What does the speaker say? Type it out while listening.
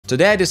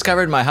Today I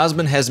discovered my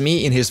husband has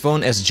me in his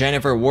phone as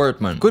Jennifer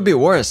Wortman. Could be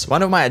worse,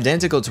 one of my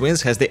identical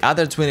twins has the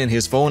other twin in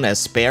his phone as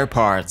spare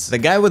parts. The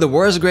guy with the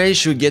worst grades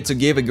should get to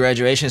give a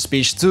graduation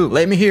speech too.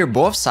 Let me hear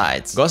both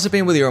sides.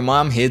 Gossiping with your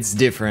mom hits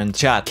different.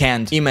 Chat,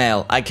 can't.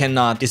 Email, I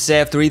cannot.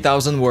 Essay of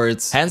 3,000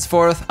 words.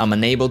 Henceforth, I'm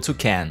unable to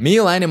can. Me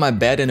lying in my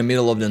bed in the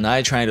middle of the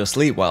night trying to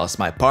sleep whilst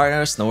my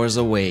partner snores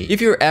away. If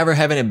you're ever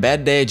having a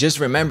bad day, just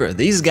remember,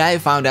 this guy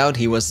found out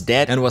he was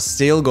dead and was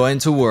still going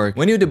to work.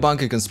 When you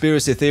debunk a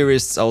conspiracy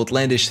theorist's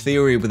outlandish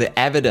theory with the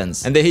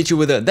evidence, and they hit you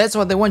with a "that's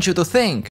what they want you to think,"